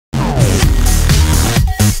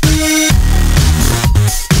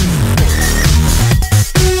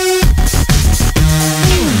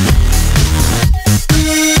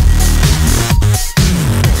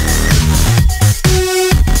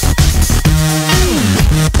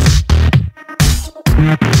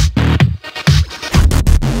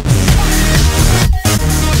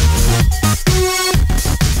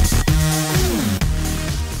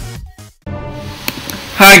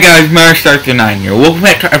guys, MarStarter9 here. Welcome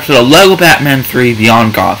back to episode of LEGO Batman 3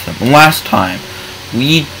 Beyond Gotham. And last time,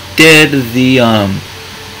 we did the,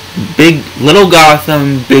 big, Little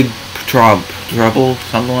Gotham, Big Trouble,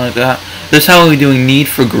 something like that. This time we'll be doing Need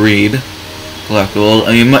for Greed Collectibles.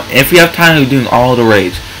 I mean, if we have time, we'll be doing all the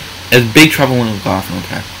raids. It's Big Trouble in Little Gotham,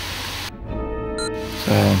 okay.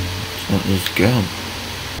 So let's go.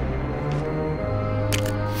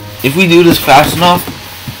 If we do this fast enough,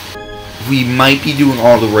 we might be doing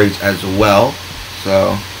all the raids as well,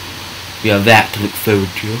 so we have that to look forward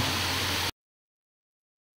to.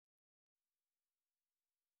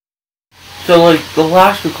 So, like, the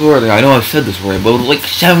last recording, I know I've said this already, but it was like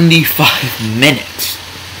 75 minutes.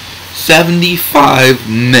 75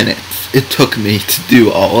 minutes it took me to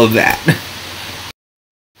do all of that.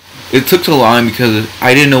 It took so long because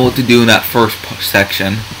I didn't know what to do in that first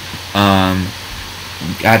section. I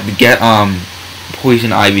had to get,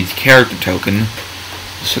 Poison Ivy's character token.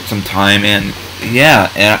 It took some time, and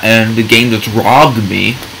yeah, and the game just robbed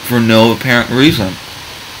me for no apparent reason.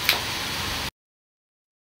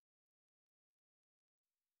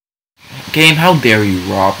 Game, how dare you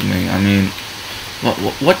rob me? I mean,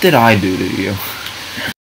 what did I do to you?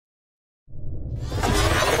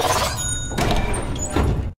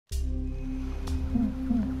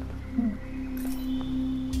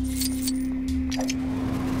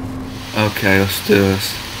 Okay, let's do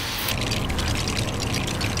this.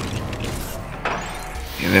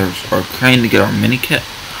 Okay, there's our crane to get our mini kit.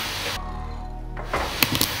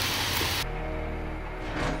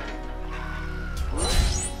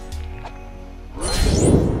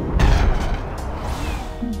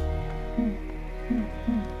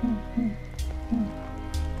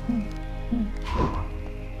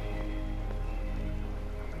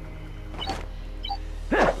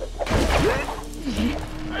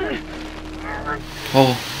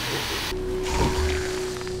 Oh.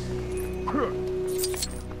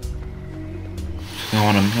 So I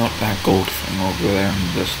want to melt that gold thing over there in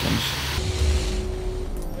the distance.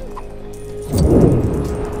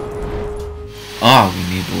 Ah, we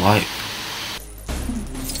need light.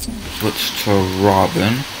 Switch to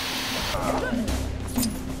Robin.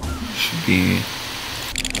 Should be...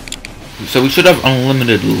 So we should have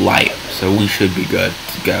unlimited light, so we should be good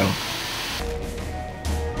to go.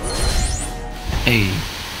 Hey.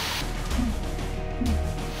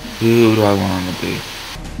 Who do I want him to be?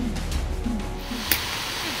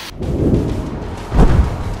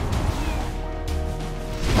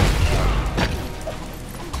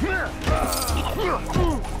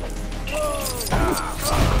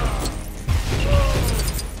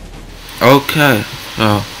 Okay,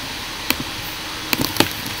 so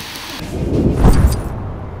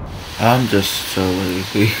I'm just so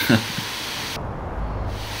lazy.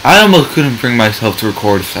 I almost couldn't bring myself to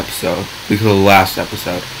record this episode because of the last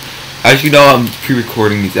episode. As you know, I'm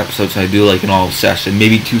pre-recording these episodes, and I do like an all session,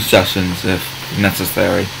 maybe 2 sessions if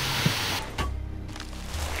necessary.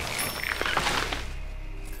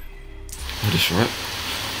 What is short?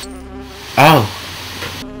 Oh,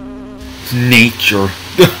 it's nature.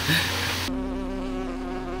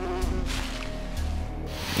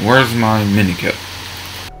 Where's my mini kit?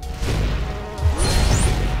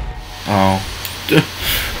 Oh.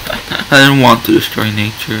 I didn't want to destroy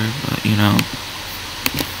nature, but you know.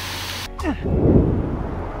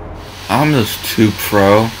 I'm just too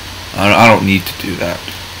pro. I don't need to do that.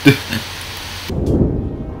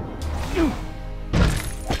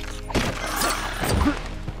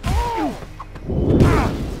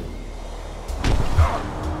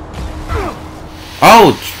 Oh,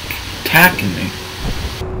 it's attacking me.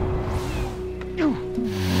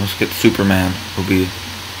 Let's get Superman. He'll be...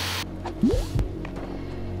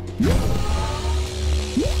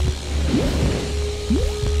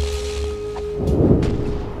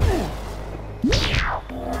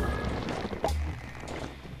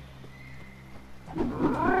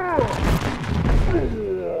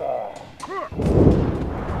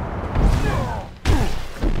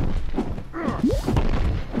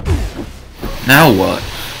 Now what?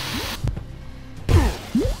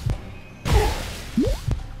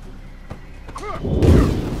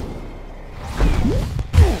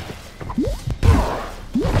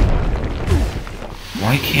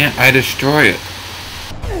 Why can't I destroy it?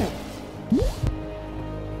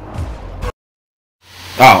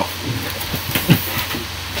 Oh.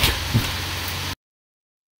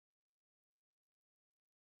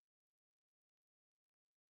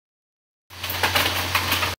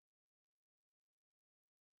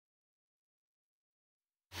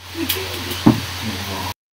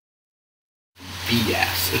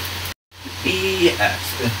 BS. BS.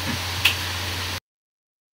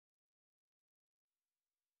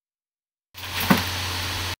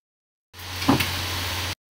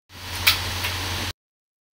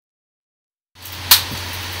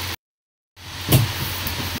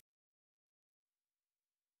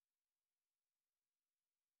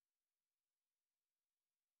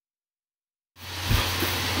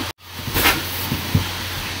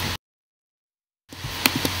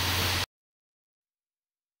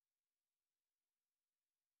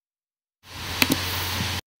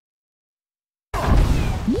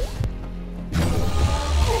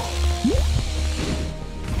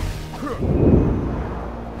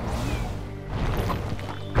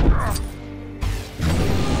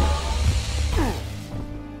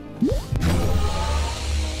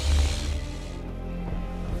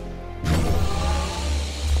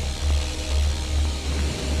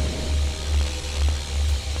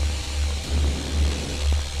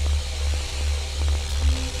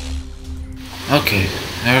 Okay,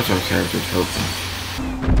 there's our character token.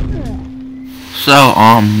 So,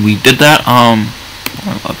 we did that,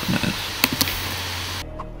 what weapon is.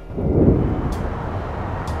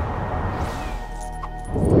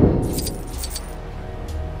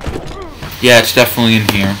 Yeah, it's definitely in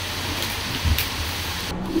here.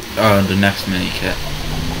 The next mini kit.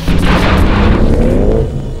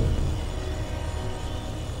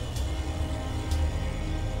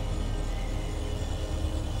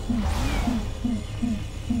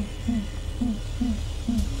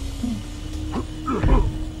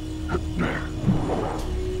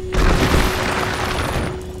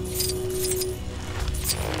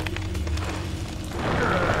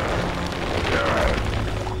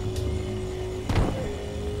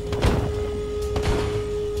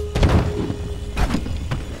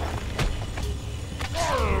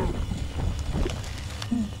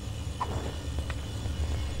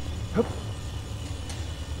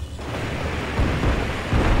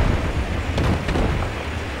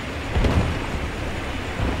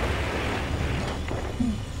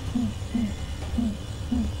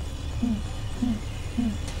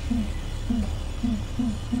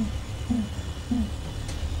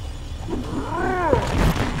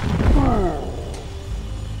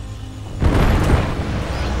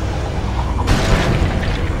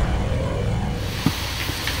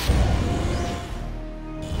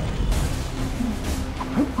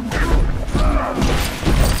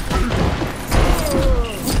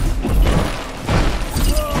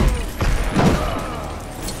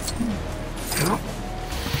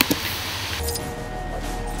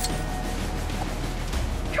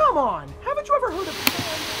 Come on! Haven't you ever heard of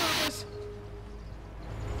fan service?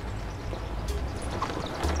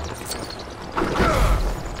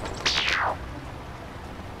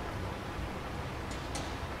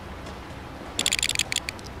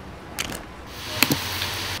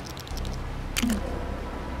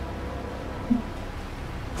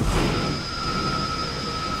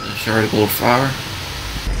 Sorry, gold flower.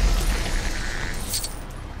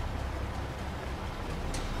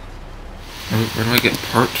 Where do I get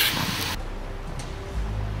parts from?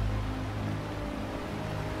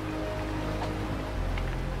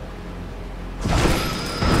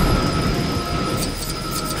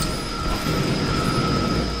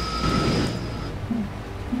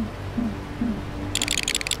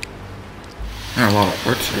 There are a lot of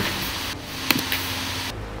parts here.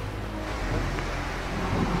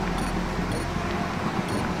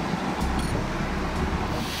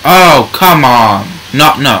 Oh, come on!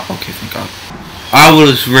 No. Okay, thank God. I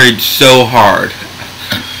was raged so hard.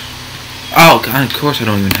 Oh, God, of course I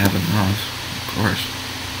don't even have a mouse. Of course.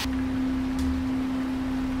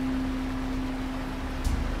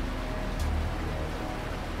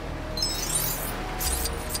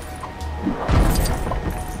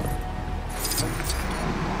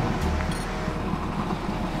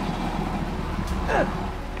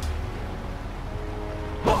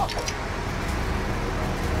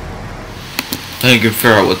 I can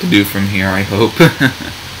figure out what to do from here, I hope. 6,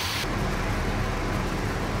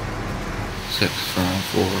 5,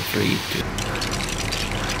 4, 3,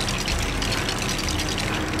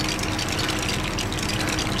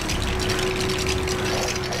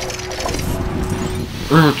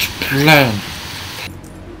 2. Urge plan.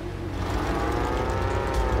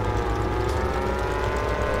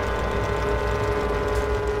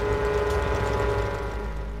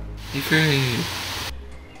 Be free.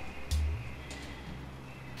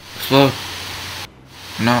 Explode.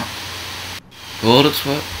 Not. Will it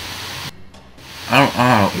explode? I don't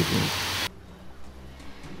even.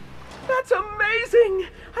 That's amazing!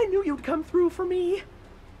 I knew you'd come through for me.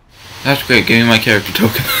 That's great. Give me my character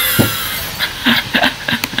token.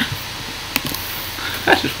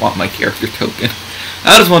 I just want my character token.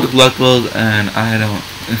 I just want the collectibles, and I don't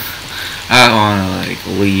want to like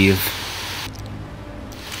leave.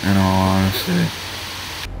 In all honesty,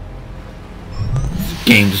 this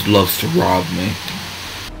game just loves to rob me.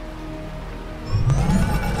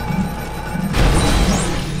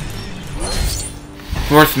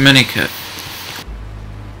 Fourth mini kit.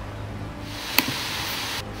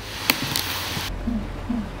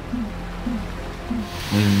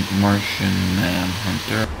 Martian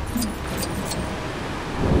Manhunter.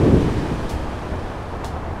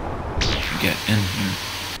 Get in here.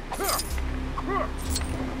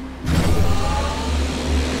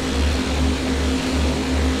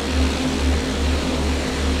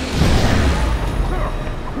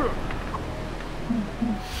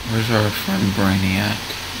 Where's our friend Brainiac?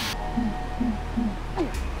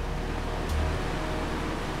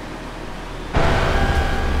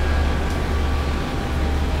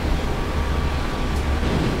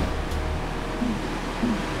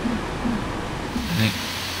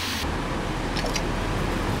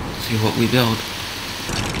 see what we build.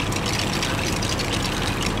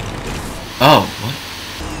 Oh, what?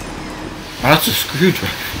 Oh, that's a screwdriver.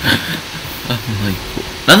 I'm like,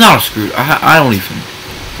 that's not a screwdriver. I don't even.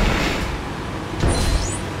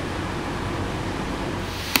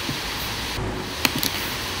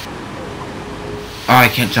 Oh, I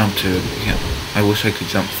can't jump to it. I wish I could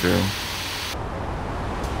jump through.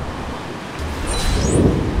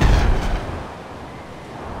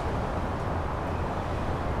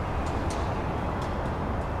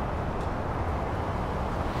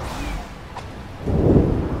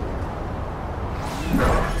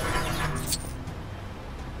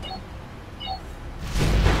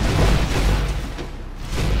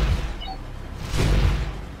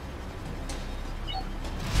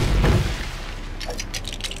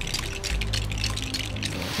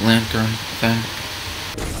 Lantern thing.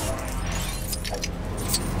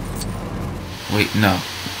 Wait, no.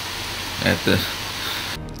 At this.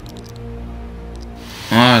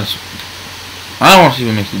 I don't want to see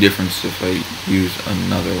if it makes a difference if I use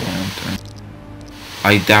another lantern.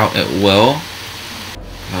 I doubt it will.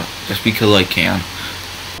 Just because I can.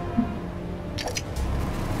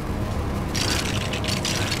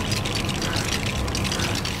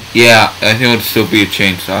 Yeah, I think it would still be a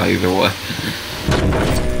chainsaw either way.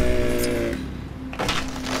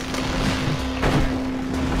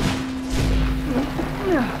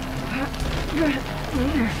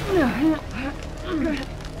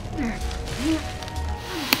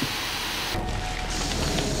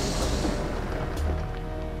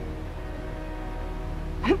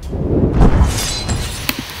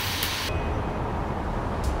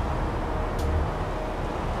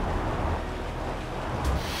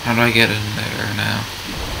 How do I get in there now?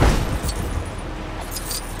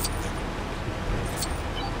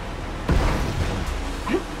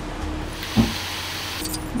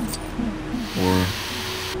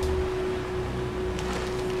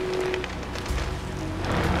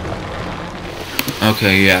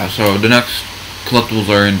 Okay, yeah, so the next collectibles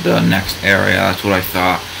are in the next area, that's what I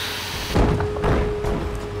thought.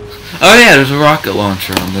 Oh yeah, there's a rocket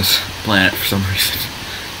launcher on this planet for some reason.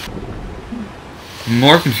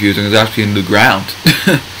 More confusing is actually in the ground.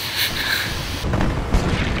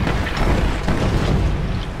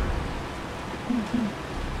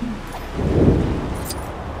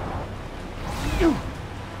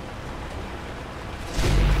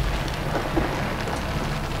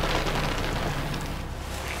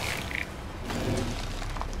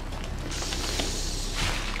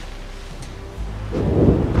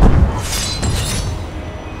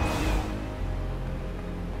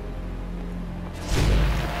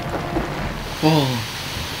 Oh.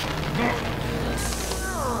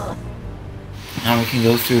 Now we can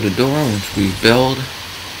go through the door once we build.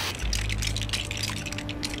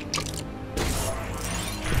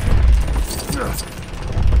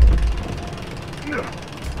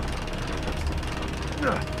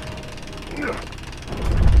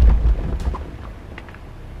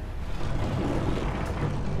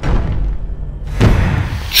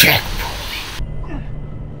 Checkpoint.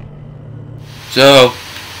 So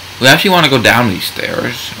we actually want to go down these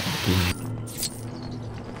stairs.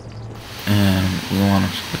 And we want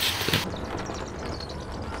to switch to...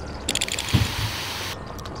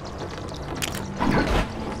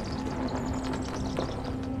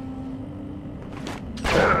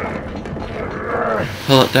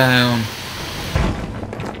 pull it down.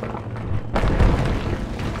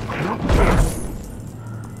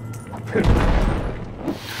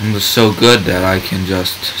 I'm just so good that I can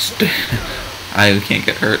just stay. I can't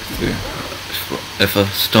get hurt if a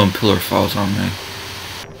stone pillar falls on me.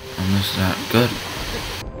 I'm just that good.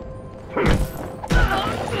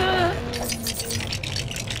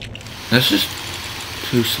 That's just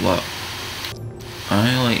too slow.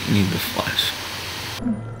 I like need the flash.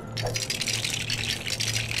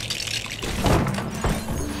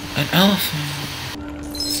 An elephant.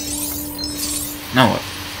 Now what?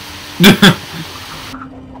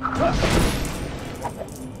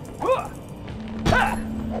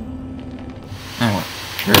 Now what?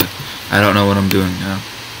 Really? I don't know what I'm doing now.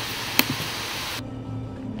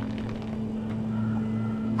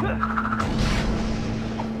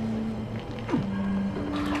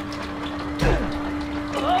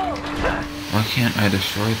 Why can't I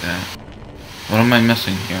destroy that? What am I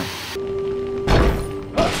missing here?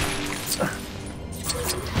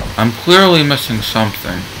 I'm clearly missing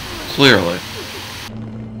something. Clearly.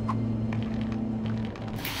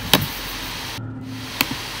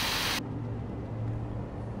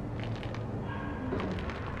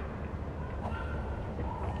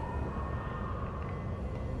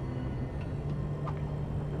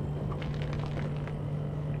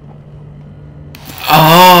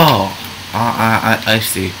 I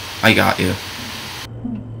see. I got you.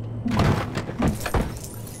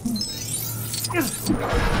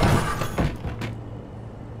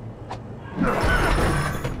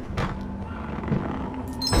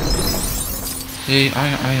 See,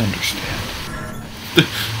 I understand.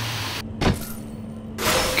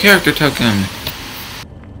 Character token.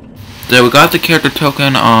 So we got the character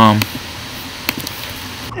token, I'm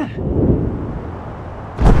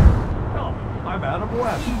Adam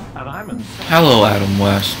West, and I'm in... Hello, Adam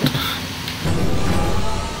West.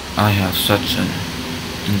 I have such an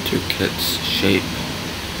intricate shape.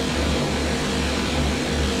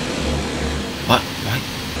 What? What?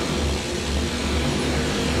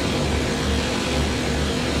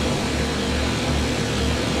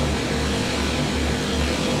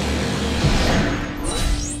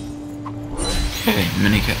 Okay,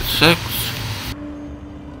 Minikit 6.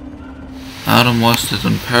 Adam West is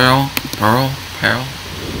in peril. Peril?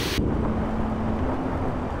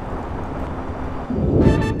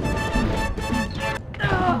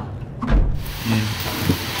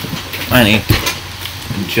 I need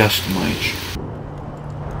just much.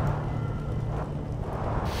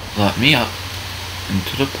 Let me up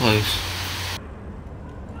into the place.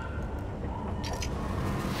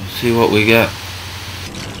 Let's see what we get.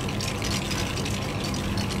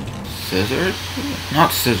 Scissors?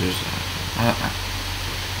 Not scissors.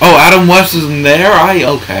 Oh, Adam West is in there?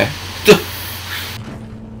 Okay.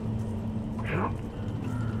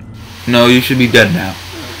 No, you should be dead now.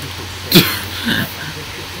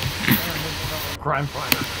 Crime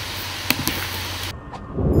fighter.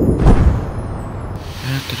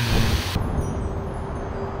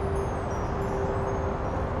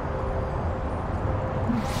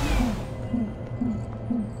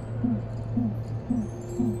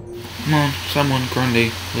 Come on, someone, Grundy,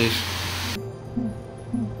 please.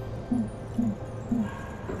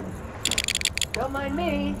 Don't mind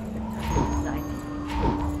me.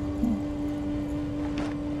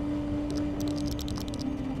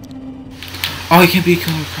 Oh, he can't be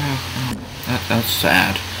killer crowd. Oh, that's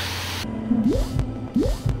sad.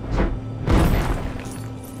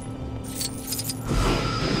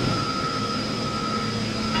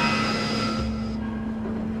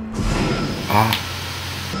 Ah.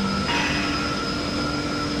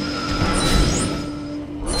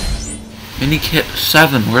 Minikit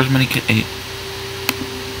 7. Where's Minikit 8?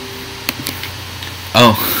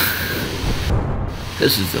 Oh.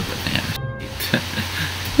 This is a banana.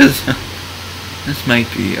 This might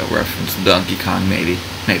be a reference to Donkey Kong, maybe.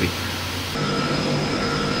 Maybe.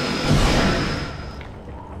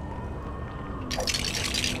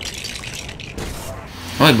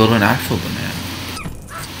 Oh, I built an actual banana.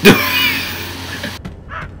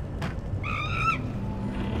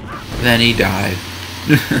 Then he died.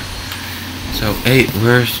 So 8,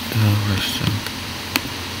 where's so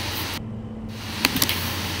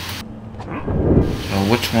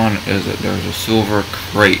which one is it? There's a silver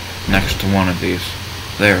crate next to one of these.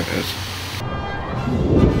 There it is.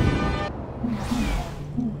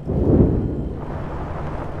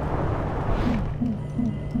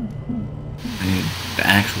 I need the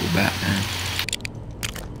actual Batman.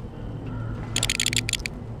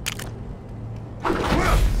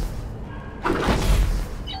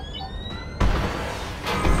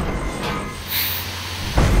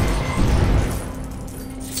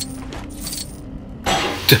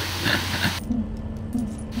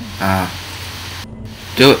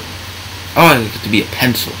 Do it. Oh, I get to be a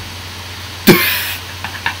pencil.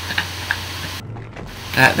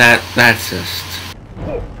 That's just.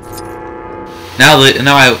 Now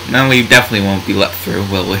we definitely won't be let through,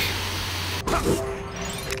 will we?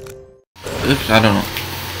 Oops, I don't know.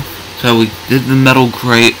 So we did the metal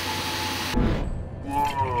crate.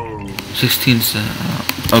 16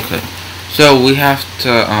 cents. Okay. So we have to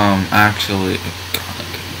actually.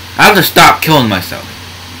 I have to stop killing myself.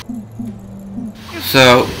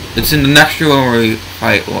 So, it's in the next room where we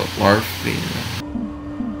fight Larfy.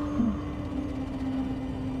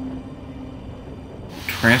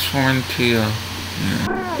 Transform into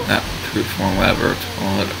that true form, whatever it's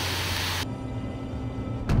called.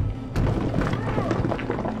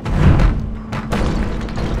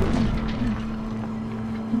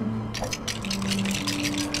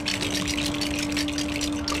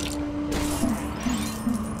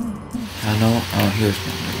 I know, here's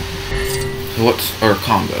one. So what's, or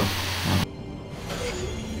combo.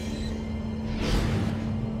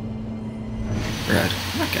 Red.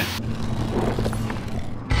 Okay.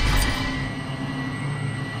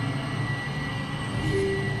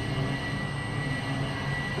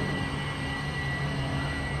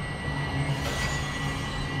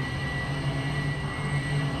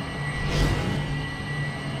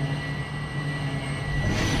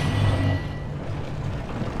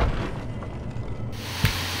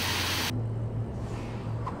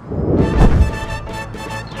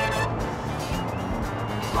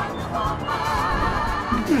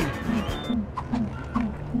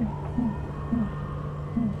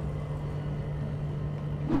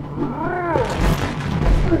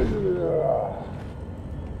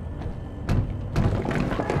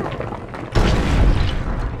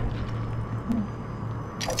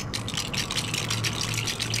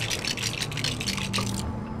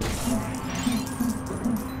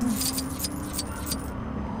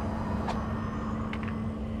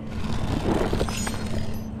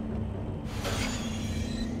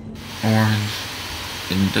 Orange,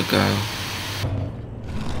 indigo.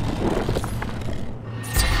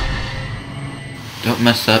 Don't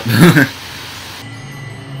mess up.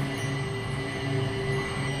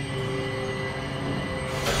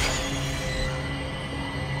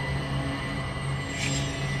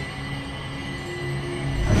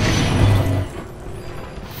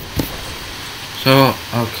 So,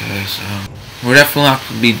 okay, so we're definitely not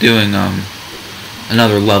going to be doing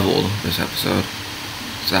another level this episode.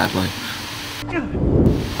 Sadly.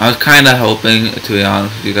 I was kinda hoping, to be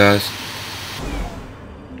honest with you guys.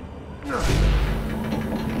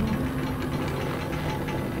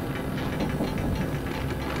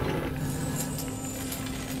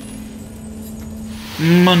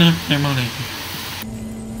 Money.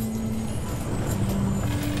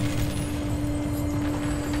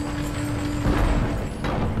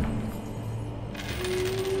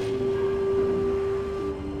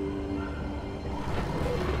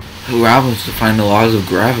 Who happens to find the laws of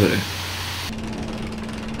gravity?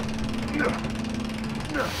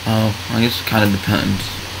 Oh, I guess it kind of depends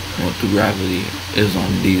what the gravity is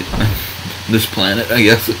on this planet, I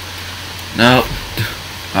guess. No.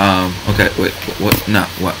 Okay, wait, what? No,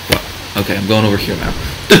 what? Okay, I'm going over here now.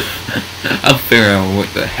 I'll figure out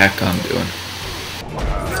what the heck I'm doing.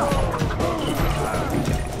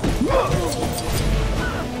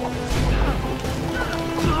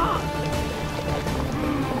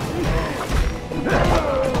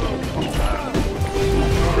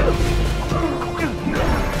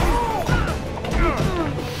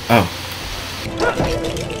 Oh.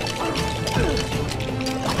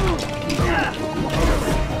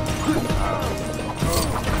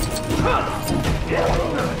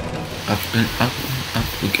 Up and up and up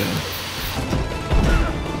we go.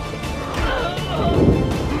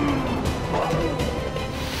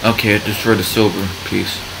 Okay, it destroyed the silver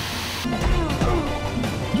piece.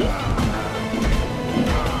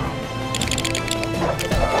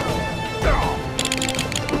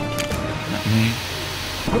 Not me.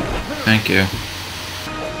 Thank you.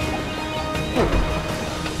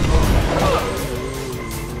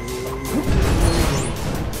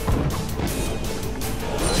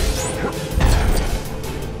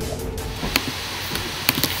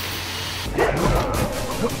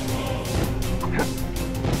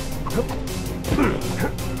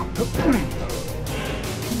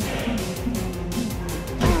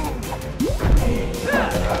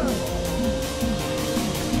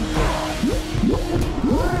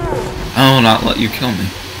 I will not let you kill me.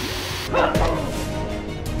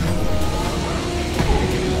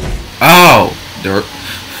 Oh! Dirt.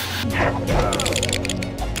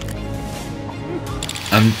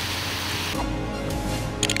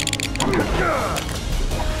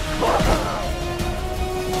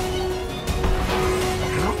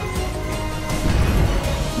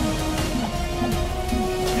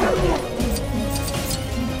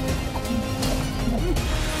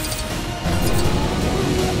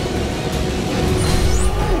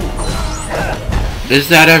 Is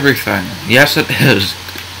that everything? Yes, it is.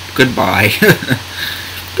 Goodbye.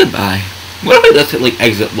 Goodbye. What if I just hit, like,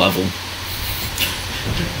 exit level?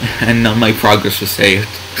 And none of my progress was saved.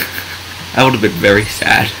 I would have been very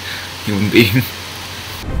sad human being.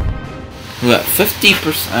 We're at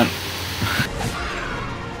 50%.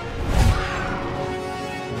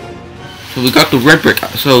 So we got the red brick.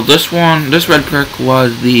 So this red brick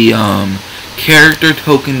was the character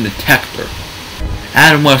token detector.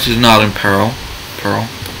 Adam West is not in peril.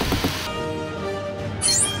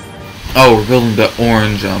 Oh, we're building the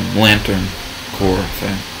orange lantern core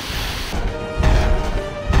thing.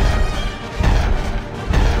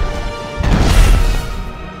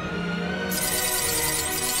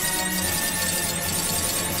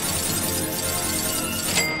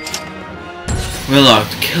 We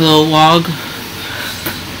unlocked Kilowog,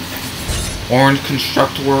 Orange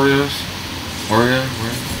Construct Warriors,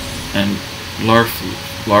 and Larfleet.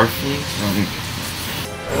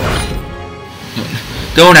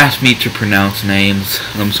 Don't ask me to pronounce names.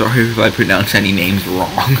 I'm sorry if I pronounce any names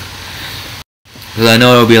wrong. Because I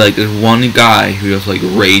know it'll be like this one guy who just like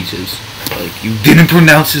rages. Like, you didn't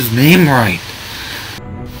pronounce his name right.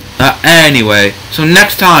 Anyway, so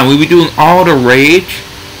next time we'll be doing all the rage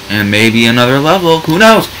and maybe another level. Who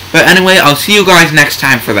knows? But anyway, I'll see you guys next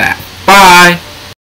time for that. Bye!